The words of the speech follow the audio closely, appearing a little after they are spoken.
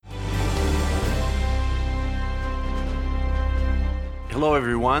Hello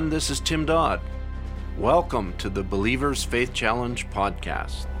everyone, this is Tim Dodd. Welcome to the Believers Faith Challenge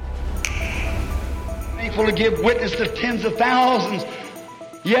podcast. Faithful to give witness to tens of thousands,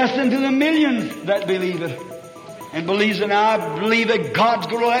 yes, and to the millions that believe it. And believes, and I believe that God's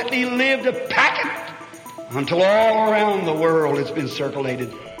going to let me live to pack it until all around the world it's been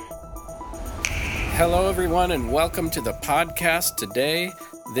circulated. Hello everyone and welcome to the podcast today.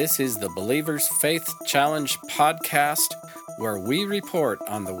 This is the Believers Faith Challenge podcast, where we report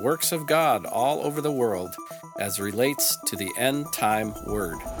on the works of God all over the world as relates to the end time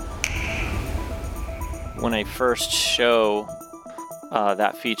word. When I first show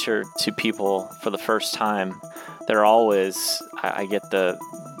that feature to people for the first time, they're always, I get the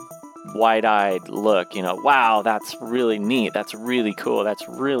wide-eyed look, wow, that's really neat, that's really cool, that's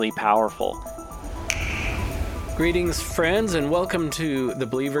really powerful. Greetings, friends, and welcome to the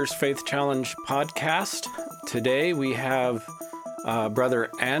Believers Faith Challenge podcast. Today we have Brother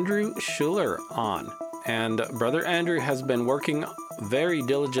Andrew Schuler on, and Brother Andrew has been working very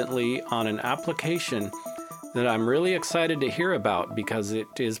diligently on an application that I'm really excited to hear about because it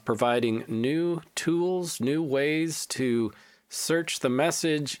is providing new tools, new ways to search the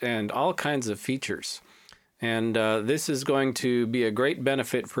message, and all kinds of features. And this is going to be a great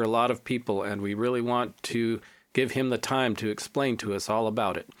benefit for a lot of people, and we really want to give him the time to explain to us all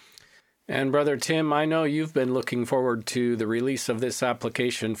about it. And Brother Tim, I know you've been looking forward to the release of this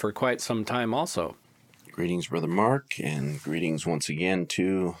application for quite some time also. Greetings, Brother Mark, and greetings once again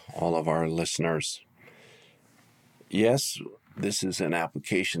to all of our listeners. Yes, this is an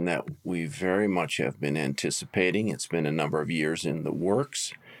application that we very much have been anticipating. It's been a number of years in the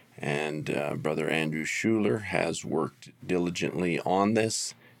works, and Brother Andrew Schuler has worked diligently on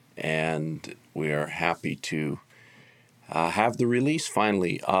this, and we are happy to have the release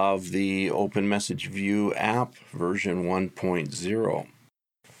finally of the Open Message View app version 1.0.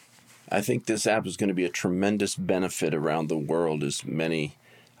 I think this app is going to be a tremendous benefit around the world, as many,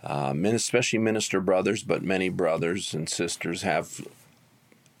 especially minister brothers, but many brothers and sisters have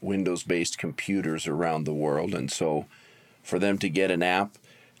Windows-based computers around the world, and so for them to get an app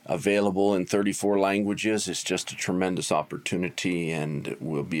available in 34 languages is just a tremendous opportunity and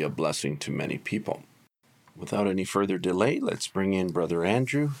will be a blessing to many people. Without any further delay, let's bring in Brother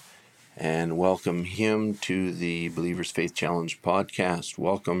Andrew and welcome him to the Believers Faith Challenge podcast.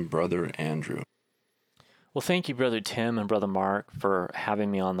 Welcome, Brother Andrew. Well, thank you, Brother Tim and Brother Mark, for having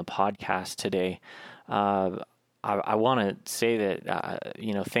me on the podcast today. I want to say that,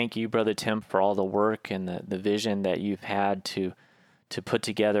 thank you, Brother Tim, for all the work and the vision that you've had to put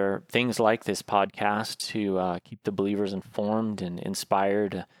together things like this podcast to keep the believers informed and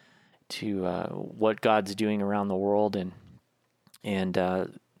inspired to what God's doing around the world, and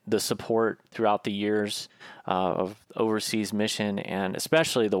the support throughout the years of overseas mission, and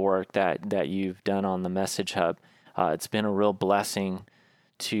especially the work that you've done on the Message Hub. It's been a real blessing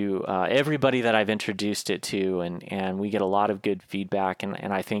to everybody that I've introduced it to, and we get a lot of good feedback, and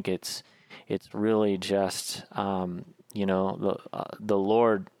I think it's really just the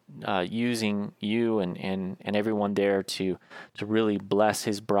Lord using you and everyone there to really bless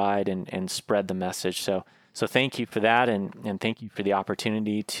His bride and spread the message. So thank you for that, and thank you for the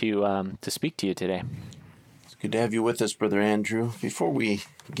opportunity to speak to you today. It's good to have you with us, Brother Andrew. Before we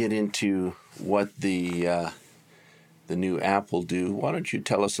get into what the new app will do, why don't you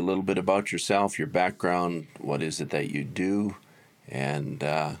tell us a little bit about yourself, your background, what is it that you do, and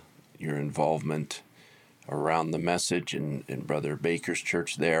your involvement around the message in Brother Baker's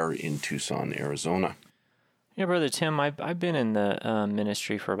church there in Tucson, Arizona. Yeah, Brother Tim, I've been in the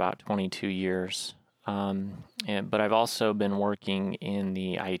ministry for about 22 years, but I've also been working in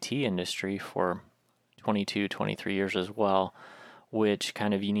the IT industry for 22, 23 years as well, which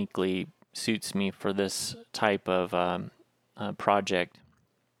kind of uniquely suits me for this type of project.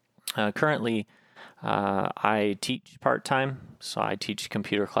 Currently, I teach part-time, so I teach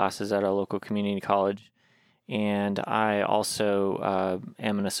computer classes at a local community college. And I also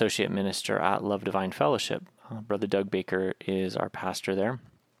am an associate minister at Love Divine Fellowship. Brother Doug Baker is our pastor there.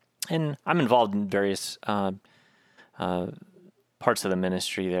 And I'm involved in various parts of the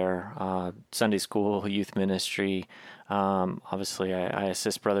ministry there, Sunday school, youth ministry. Obviously, I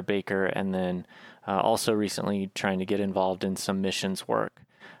assist Brother Baker, and then also recently trying to get involved in some missions work.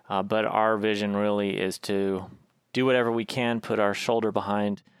 But our vision really is to do whatever we can, put our shoulder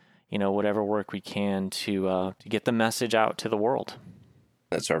behind whatever work we can to get the message out to the world.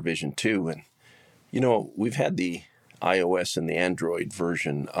 That's our vision too. And, we've had the iOS and the Android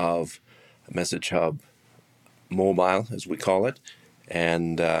version of Message Hub Mobile, as we call it.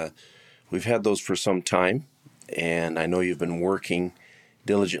 And we've had those for some time. And I know you've been working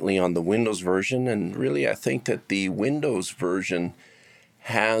diligently on the Windows version, and really I think that the Windows version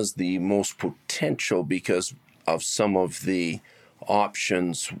has the most potential because of some of the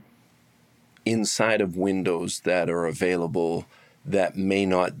options inside of Windows that are available that may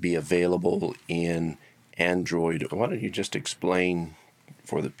not be available in Android. Why don't you just explain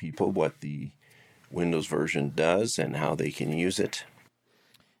for the people what the Windows version does and how they can use it?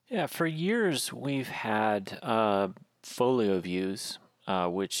 Yeah, for years we've had Folio Views,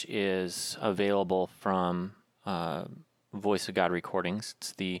 which is available from Voice of God Recordings.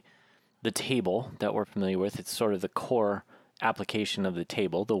 It's the table that we're familiar with. It's sort of the core application of the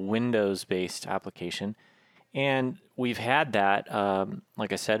table, the Windows-based application. And we've had that,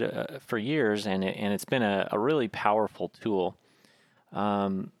 like I said, for years, and it's been a really powerful tool.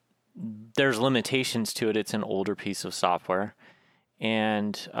 There's limitations to it. It's an older piece of software.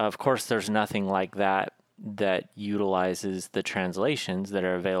 And, of course, there's nothing like that utilizes the translations that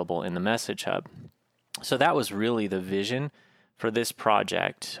are available in the Message Hub. So that was really the vision for this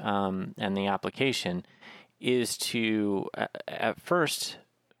project and the application, is to, at first,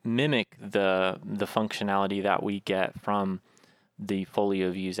 mimic the functionality that we get from the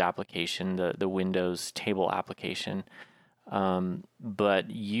Folio Views application, the Windows table application, but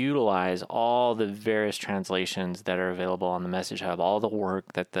utilize all the various translations that are available on the Message Hub, all the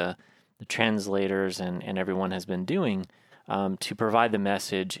work that the translators and everyone has been doing to provide the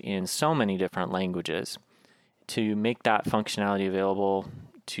message in so many different languages, to make that functionality available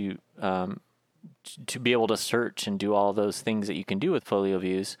to be able to search and do all those things that you can do with Folio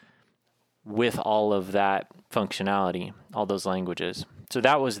Views with all of that functionality, all those languages. So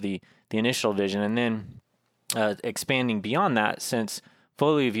that was the initial vision. And then expanding beyond that, since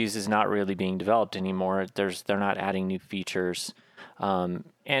Folio Views is not really being developed anymore, they're not adding new features, and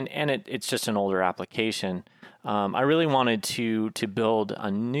it's just an older application. I really wanted to build a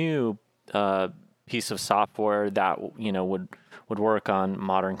new piece of software that would work on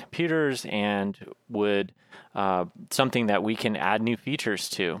modern computers and would something that we can add new features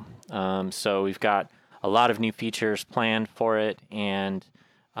to. So we've got a lot of new features planned for it, and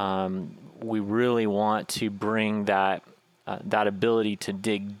we really want to bring that ability to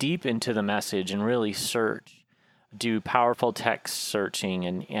dig deep into the message and really search, do powerful text searching,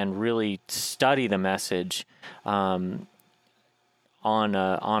 and really study the message on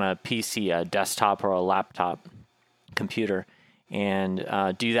a PC, a desktop, or a laptop computer, and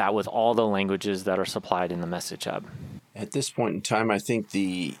do that with all the languages that are supplied in the Message Hub. At this point in time, I think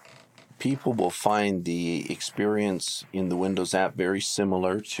the people will find the experience in the Windows app very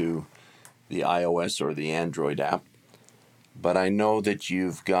similar to the iOS or the Android app. But I know that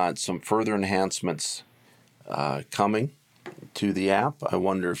you've got some further enhancements coming to the app. I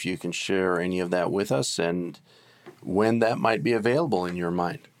wonder if you can share any of that with us and when that might be available in your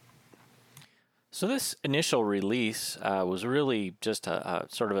mind. So this initial release was really just a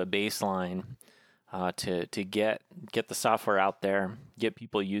sort of a baseline to get the software out there, get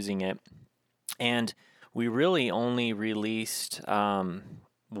people using it. And we really only released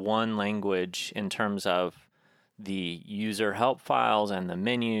one language in terms of the user help files and the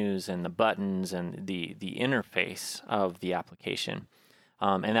menus and the buttons and the interface of the application.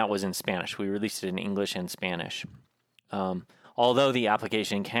 And that was in Spanish. We released it in English and Spanish. Although the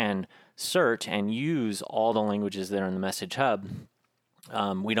application can search and use all the languages that are in the Message Hub,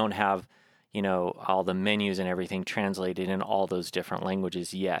 we don't have, all the menus and everything translated in all those different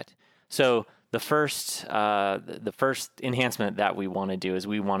languages yet. So the first enhancement that we want to do is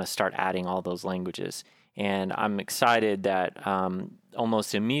we want to start adding all those languages. And I'm excited that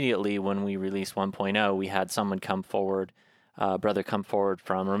almost immediately when we released 1.0, we had someone come forward, brother come forward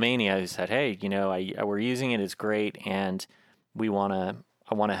from Romania who said, "Hey, we're using it, it's great, and I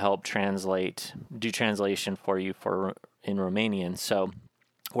want to help do translation for you in Romanian." So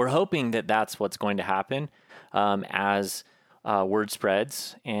we're hoping that that's what's going to happen as word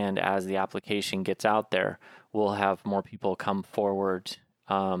spreads and as the application gets out there. We'll have more people come forward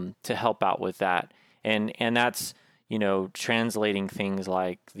to help out with that, and that's translating things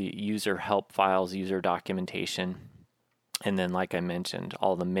like the user help files, user documentation, and then, like I mentioned,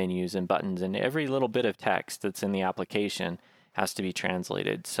 all the menus and buttons and every little bit of text that's in the application has to be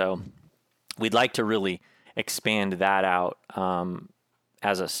translated. So we'd like to really expand that out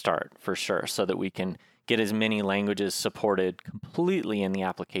as a start for sure, so that we can get as many languages supported completely in the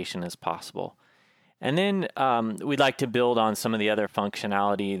application as possible. And then we'd like to build on some of the other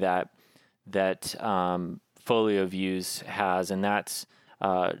functionality that Folio Views has, and that's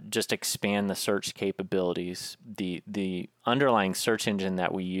just expand the search capabilities. The underlying search engine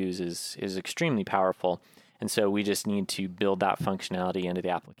that we use is extremely powerful, And so we just need to build that functionality into the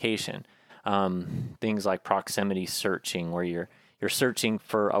application. Things like proximity searching, where you're searching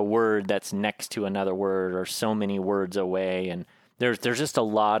for a word that's next to another word or so many words away. And there's just a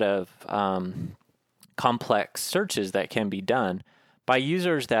lot of complex searches that can be done by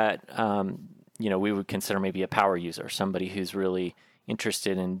users that, we would consider maybe a power user, somebody who's really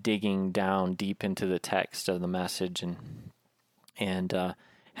interested in digging down deep into the text of the message and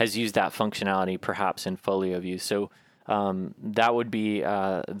has used that functionality perhaps in Folio View. So that would be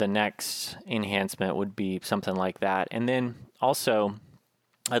the next enhancement would be something like that. And then also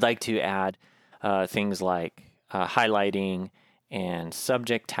I'd like to add things like highlighting and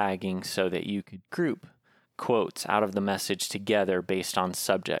subject tagging so that you could group quotes out of the message together based on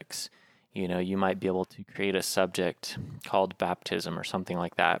subjects. You might be able to create a subject called baptism or something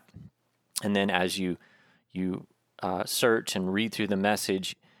like that. And then as you search and read through the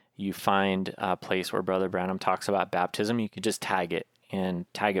message, you find a place where Brother Branham talks about baptism. You could just tag it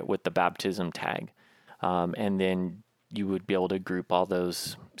with the baptism tag. And then you would be able to group all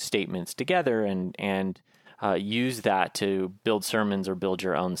those statements together and use that to build sermons or build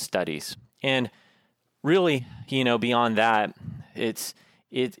your own studies. And really, beyond that, it's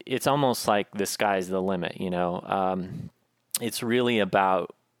almost like the sky's the limit. It's really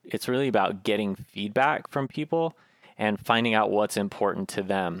about getting feedback from people and finding out what's important to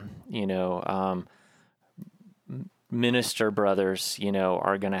them. Minister brothers,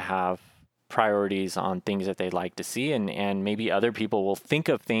 are going to have priorities on things that they'd like to see, and maybe other people will think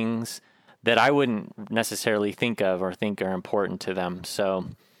of things that I wouldn't necessarily think of or think are important to them. So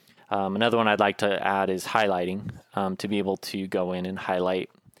another one I'd like to add is highlighting, to be able to go in and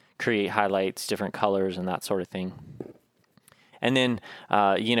create highlights, different colors and that sort of thing. And then,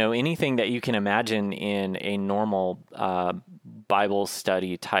 anything that you can imagine in a normal Bible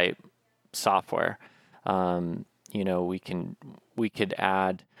study type software. We could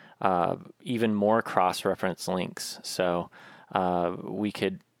add even more cross-reference links. So we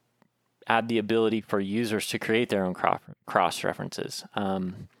could add the ability for users to create their own cross-references.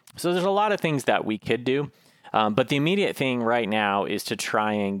 So there's a lot of things that we could do. But the immediate thing right now is to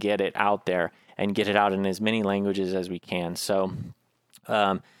try and get it out there and get it out in as many languages as we can. So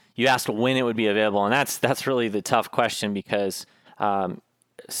you asked when it would be available, and that's really the tough question because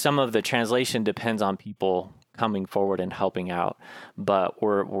some of the translation depends on people coming forward and helping out. But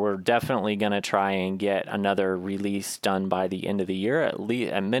we're definitely going to try and get another release done by the end of the year.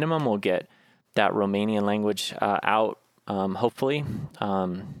 At minimum, we'll get that Romanian language out, hopefully.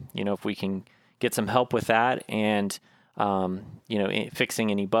 If we can get some help with that and,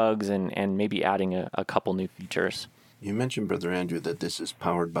 fixing any bugs and maybe adding a couple new features. You mentioned, Brother Andrew, that this is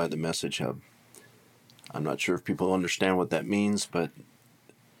powered by the Message Hub. I'm not sure if people understand what that means, but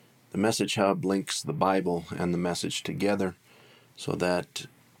the Message Hub links the Bible and the message together so that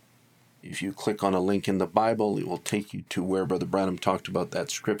if you click on a link in the Bible, it will take you to where Brother Branham talked about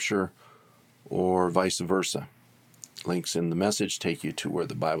that scripture, or vice versa. Links in the message take you to where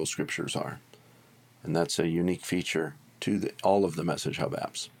the Bible scriptures are. And that's a unique feature to all of the Message Hub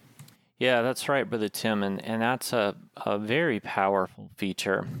apps. Yeah, that's right, Brother Tim, and that's a very powerful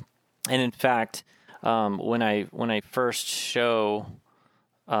feature. And in fact, when I first show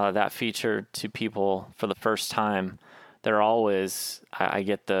that feature to people for the first time, they're always, I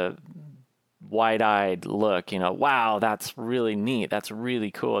get the wide-eyed look, wow, that's really neat, that's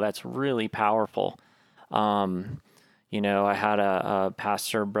really cool, that's really powerful. I had a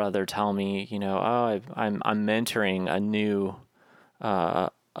pastor brother tell me, I'm mentoring a new,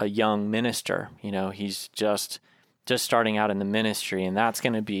 a young minister. He's just starting out in the ministry, and that's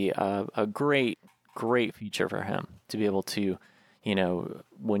going to be a great feature for him to be able to,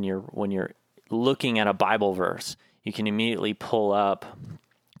 when you're looking at a Bible verse, you can immediately pull up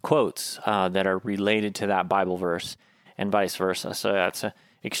quotes that are related to that Bible verse, and vice versa. So that's an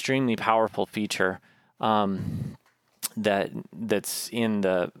extremely powerful feature. That's in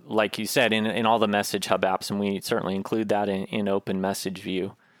the, like you said, in all the Message Hub apps, and we certainly include that in Open Message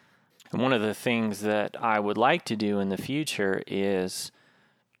View. And one of the things that I would like to do in the future is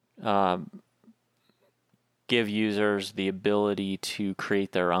give users the ability to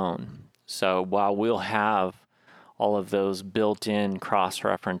create their own. So while we'll have all of those built-in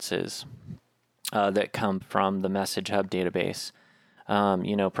cross-references that come from the Message Hub database,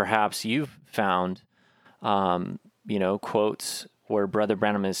 perhaps you've found quotes where Brother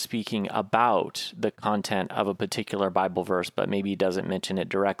Branham is speaking about the content of a particular Bible verse, but maybe he doesn't mention it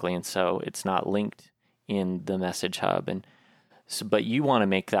directly, and so it's not linked in the Message Hub. But you want to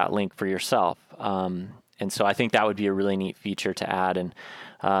make that link for yourself, And so I think that would be a really neat feature to add. And,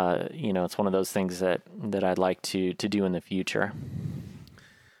 it's one of those things that I'd like to do in the future.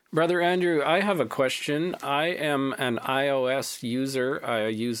 Brother Andrew, I have a question. I am an iOS user. I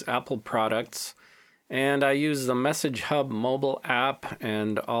use Apple products, and I use the Message Hub mobile app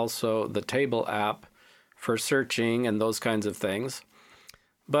and also the Table app for searching and those kinds of things.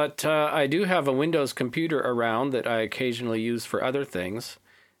 But I do have a Windows computer around that I occasionally use for other things,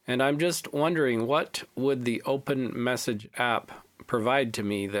 and I'm just wondering, what would the Open Message app provide to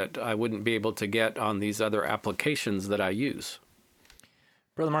me that I wouldn't be able to get on these other applications that I use?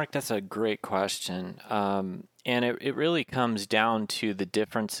 Brother Mark, that's a great question. And it really comes down to the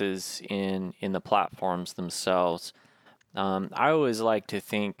differences in the platforms themselves. I always like to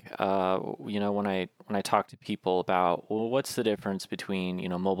think, when I talk to people about, well, what's the difference between,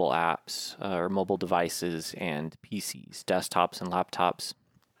 mobile apps or mobile devices and PCs, desktops and laptops?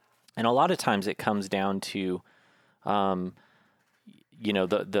 And a lot of times it comes down to, the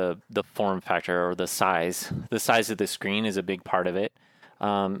form factor or the size. The size of the screen is a big part of it.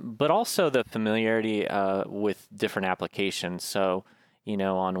 But also the familiarity with different applications. So,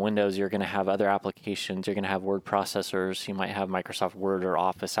 on Windows, you're going to have other applications. You're going to have word processors. You might have Microsoft Word or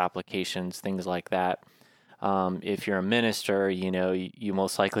Office applications, things like that. If you're a minister, you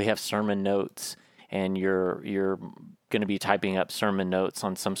most likely have sermon notes, and you're going to be typing up sermon notes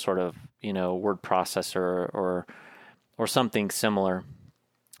on some sort of, word processor or something similar.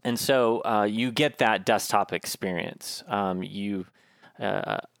 And so you get that desktop experience. A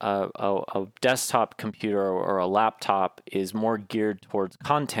desktop computer or a laptop is more geared towards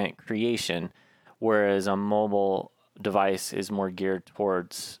content creation, whereas a mobile device is more geared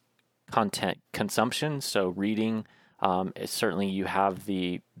towards content consumption. So reading, certainly you have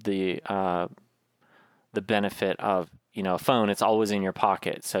the benefit of, a phone. It's always in your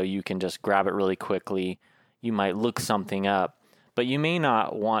pocket, so you can just grab it really quickly. You might look something up, but you may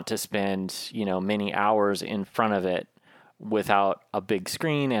not want to spend, many hours in front of it without a big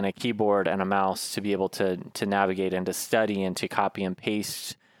screen and a keyboard and a mouse to be able to navigate and to study and to copy and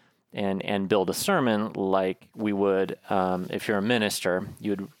paste and build a sermon like we would if you're a minister.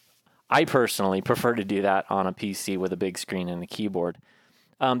 I personally prefer to do that on a PC with a big screen and a keyboard.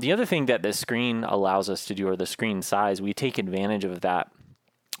 The other thing that the screen allows us to do, or the screen size, we take advantage of that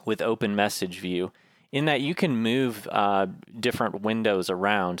with Open Message View, in that you can move different windows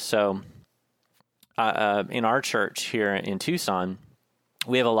around. So in our church here in Tucson,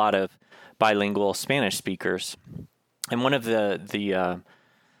 we have a lot of bilingual Spanish speakers, and one of the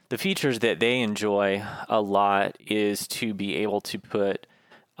features that they enjoy a lot is to be able to put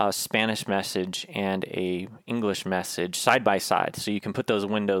a Spanish message and a English message side by side. So you can put those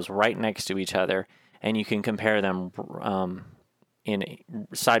windows right next to each other, and you can compare them in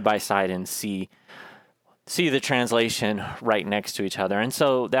side by side and see the translation right next to each other. And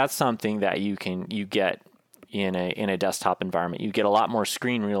so that's something that you get in a desktop environment. You get a lot more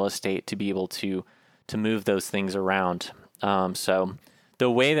screen real estate to be able to move those things around. So the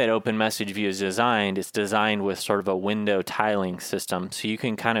way that Open Message View is designed, it's designed with sort of a window tiling system. So you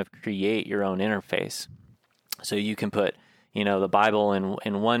can kind of create your own interface. So you can put, the Bible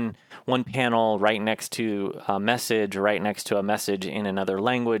in one panel right next to a message, right next to a message in another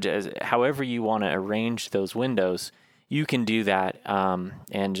language. However you want to arrange those windows, you can do that.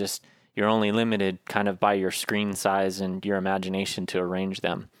 And just, you're only limited kind of by your screen size and your imagination to arrange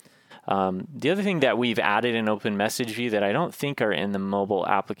them. The other thing that we've added in Open Message View that I don't think are in the mobile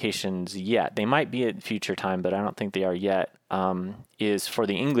applications yet, they might be at future time, but I don't think they are yet, is for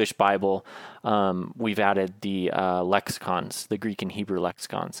the English Bible, we've added the lexicons, the Greek and Hebrew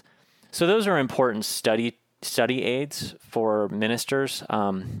lexicons. So those are important study aids for ministers.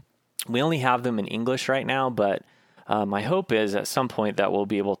 We only have them in English right now, but my hope is at some point that we'll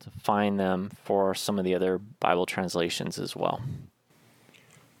be able to find them for some of the other Bible translations as well.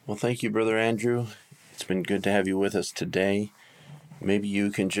 Well, thank you, Brother Andrew. It's been good to have you with us today. Maybe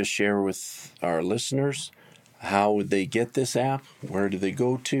you can just share with our listeners, how would they get this app? Where do they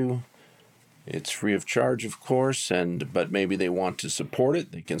go to? It's free of charge, of course, but maybe they want to support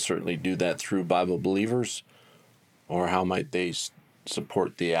it. They can certainly do that through Bible Believers. Or how might they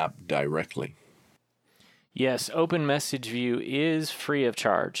support the app directly? Yes, Open Message View is free of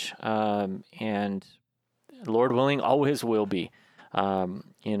charge, and Lord willing, always will be.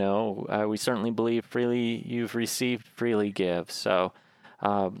 We certainly believe freely you've received, freely give. So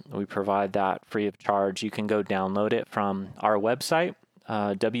we provide that free of charge. You can go download it from our website,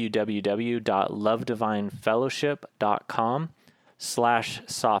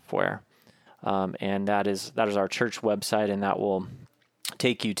 www.lovedivinefellowship.com/software. And that is our church website, and that will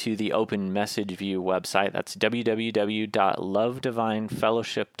take you to the Open Message View website. That's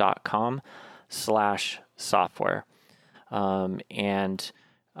www.lovedivinefellowship.com/software.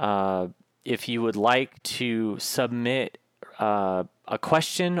 If you would like to submit a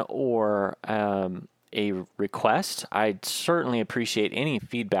question or a request, I'd certainly appreciate any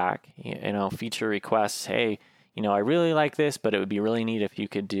feedback, feature requests. Hey, I really like this, but it would be really neat if you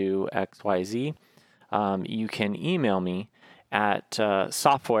could do X, Y, Z. You can email me at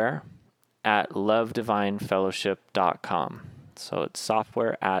software@lovedivinefellowship.com. So it's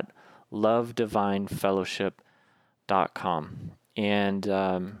software@lovedivinefellowship.com. And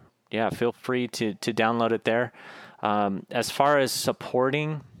feel free to download it there. As far as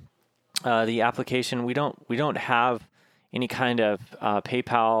supporting the application, we don't have any kind of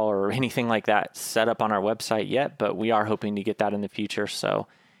PayPal or anything like that set up on our website yet, but we are hoping to get that in the future. So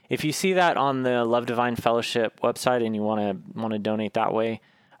if you see that on the Love Divine Fellowship website and you want to donate that way,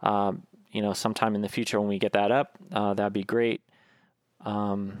 sometime in the future when we get that up, that'd be great.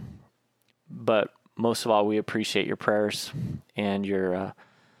 But most of all, we appreciate your prayers and your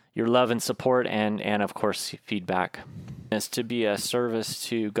love and support, and of course feedback. It's to be a service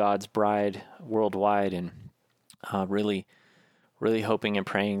to God's bride worldwide, and really hoping and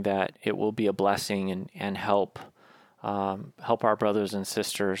praying that it will be a blessing and help our brothers and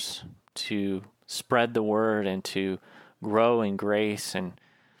sisters to spread the word and to grow in grace, and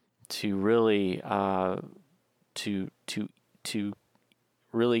to really to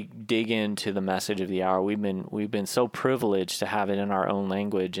really dig into the message of the hour. We've been so privileged to have it in our own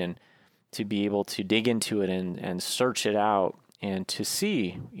language, and to be able to dig into it and search it out, and to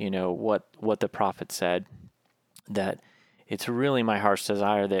see what the prophet said. That it's really my heart's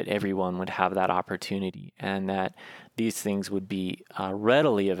desire that everyone would have that opportunity, and that these things would be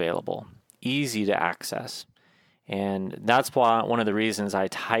readily available, easy to access. And that's why one of the reasons I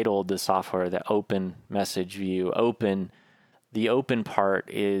titled the software the Open Message View. The open part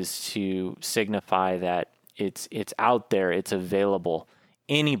is to signify that it's out there, it's available.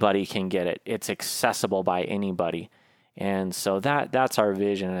 Anybody can get it. It's accessible by anybody. And so that's our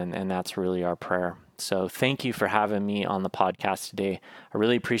vision, and that's really our prayer. So thank you for having me on the podcast today. I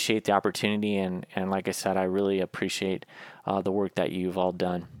really appreciate the opportunity, and like I said, I really appreciate the work that you've all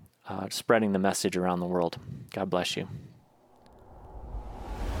done, spreading the message around the world. God bless you.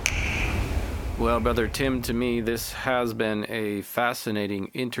 Well, Brother Tim, to me, this has been a fascinating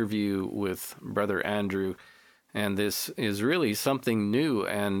interview with Brother Andrew, and this is really something new,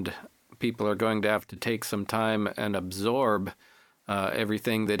 and people are going to have to take some time and absorb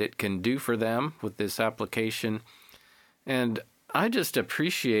everything that it can do for them with this application. And I just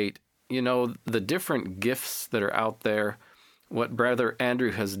appreciate, the different gifts that are out there. What Brother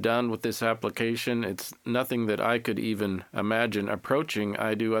Andrew has done with this application, it's nothing that I could even imagine approaching.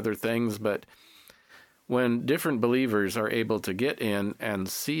 I do other things, but when different believers are able to get in and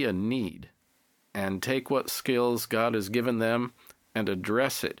see a need and take what skills God has given them and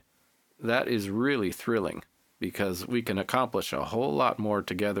address it, that is really thrilling, because we can accomplish a whole lot more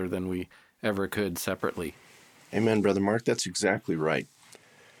together than we ever could separately. Amen, Brother Mark. That's exactly right.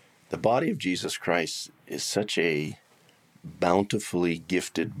 The body of Jesus Christ is such a bountifully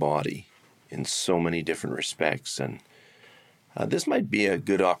gifted body in so many different respects, and this might be a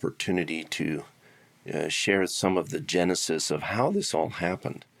good opportunity to share some of the genesis of how this all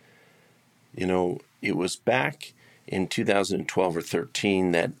happened. It was back in 2012 or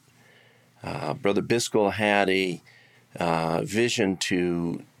 13 that Brother Biscoe had a vision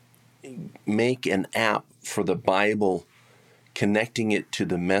to make an app for the Bible, connecting it to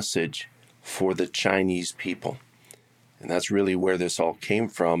the message for the Chinese people. And that's really where this all came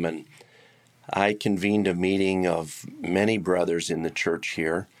from. And I convened a meeting of many brothers in the church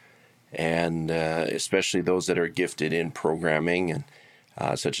here, and especially those that are gifted in programming, and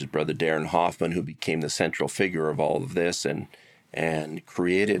such as Brother Darren Hoffman, who became the central figure of all of this and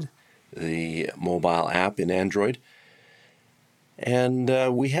created the mobile app in Android. And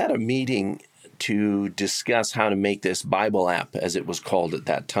we had a meeting to discuss how to make this Bible app, as it was called at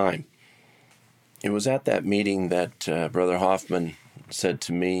that time. It was at that meeting that Brother Hoffman said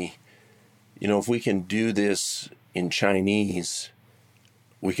to me, if we can do this in Chinese,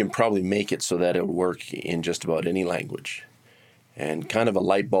 we can probably make it so that it'll work in just about any language. And kind of a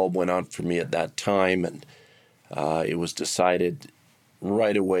light bulb went on for me at that time, and it was decided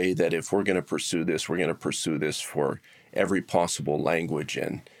right away that if we're going to pursue this, we're going to pursue this for every possible language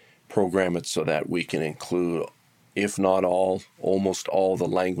and program it so that we can include, if not all, almost all the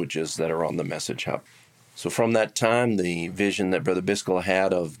languages that are on the Message Hub. So from that time, the vision that Brother Biscoe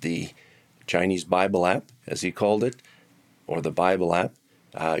had of the Chinese Bible app, as he called it, or the Bible app,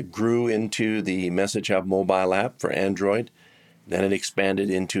 grew into the Message Hub mobile app for Android. Then it expanded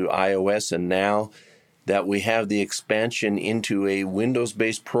into iOS, and now that we have the expansion into a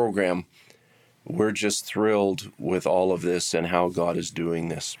Windows-based program, we're just thrilled with all of this and how God is doing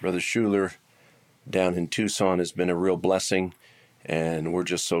this. Brother Schuler down in Tucson has been a real blessing, and we're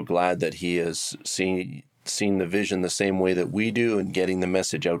just so glad that he has seen the vision the same way that we do, and getting the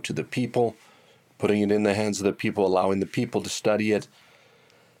message out to the people, putting it in the hands of the people, allowing the people to study it,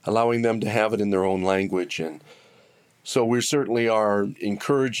 allowing them to have it in their own language. And so we certainly are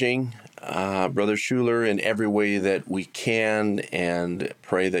encouraging Brother Schuler in every way that we can, and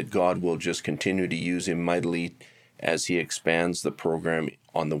pray that God will just continue to use him mightily as he expands the program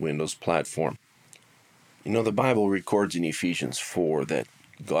on the Windows platform. You know, the Bible records in Ephesians 4 that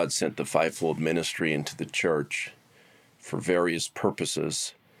God sent the fivefold ministry into the church for various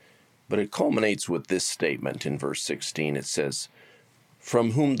purposes, but it culminates with this statement in verse 16. It says,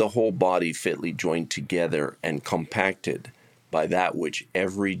 "From whom the whole body fitly joined together and compacted by that which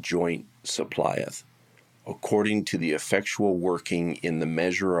every joint supplieth, according to the effectual working in the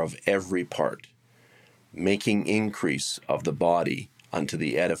measure of every part, making increase of the body unto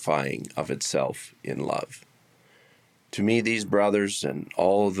the edifying of itself in love." To me, these brothers and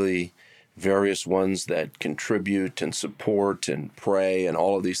all the various ones that contribute and support and pray and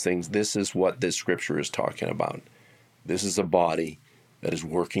all of these things, this is what this scripture is talking about. This is a body that is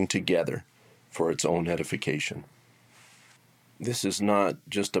working together for its own edification. This is not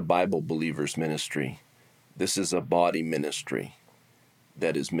just a Bible believers ministry. This is a body ministry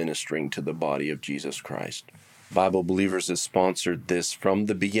that is ministering to the body of Jesus Christ. Bible Believers has sponsored this from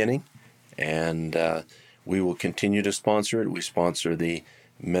the beginning, and we will continue to sponsor it. We sponsor the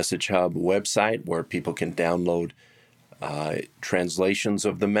Message Hub website, where people can download translations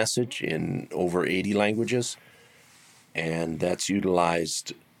of the message in over 80 languages, and that's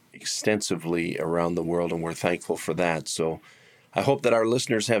utilized extensively around the world, and we're thankful for that. So I hope that our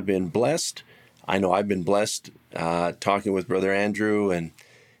listeners have been blessed. I know I've been blessed talking with Brother Andrew, and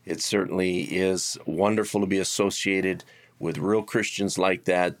it certainly is wonderful to be associated with real Christians like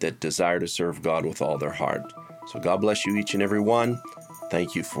that desire to serve God with all their heart. So God bless you each and every one.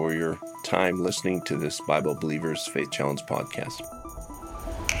 Thank you for your time listening to this Bible Believers Faith Challenge podcast.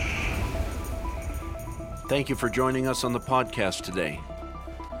 Thank you for joining us on the podcast today.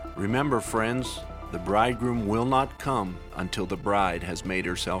 Remember, friends, the bridegroom will not come until the bride has made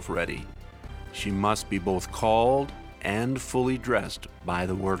herself ready. She must be both called and fully dressed by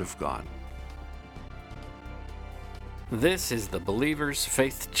the Word of God. This is the Believers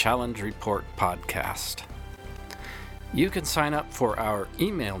Faith Challenge Report podcast. You can sign up for our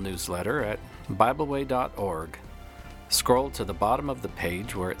email newsletter at BibleWay.org. Scroll to the bottom of the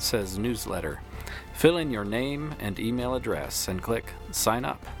page where it says Newsletter. Fill in your name and email address and click Sign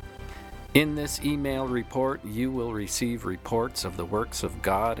Up. In this email report, you will receive reports of the works of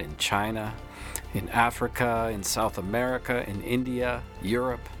God in China, in Africa, in South America, in India,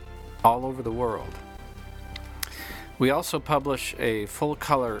 Europe, all over the world. We also publish a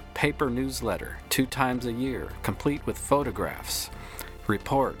full-color paper newsletter 2 times a year, complete with photographs,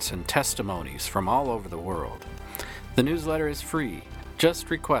 reports, and testimonies from all over the world. The newsletter is free. Just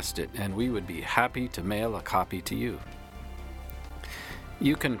request it, and we would be happy to mail a copy to you.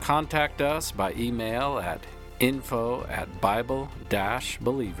 You can contact us by email at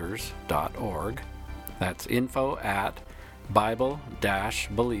info@bible-believers.org. That's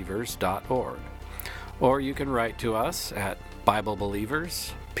info@bible-believers.org. Or you can write to us at Bible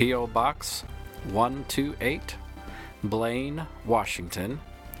Believers, P.O. Box 128, Blaine, Washington,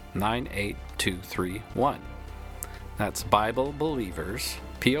 98231. That's Bible Believers,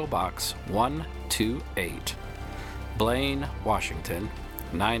 P.O. Box 128, Blaine, Washington,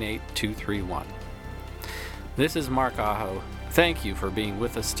 98231. This is Mark Aho. Thank you for being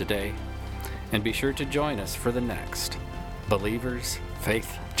with us today, and be sure to join us for the next Believers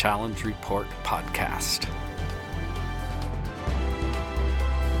Faith Challenge Report podcast.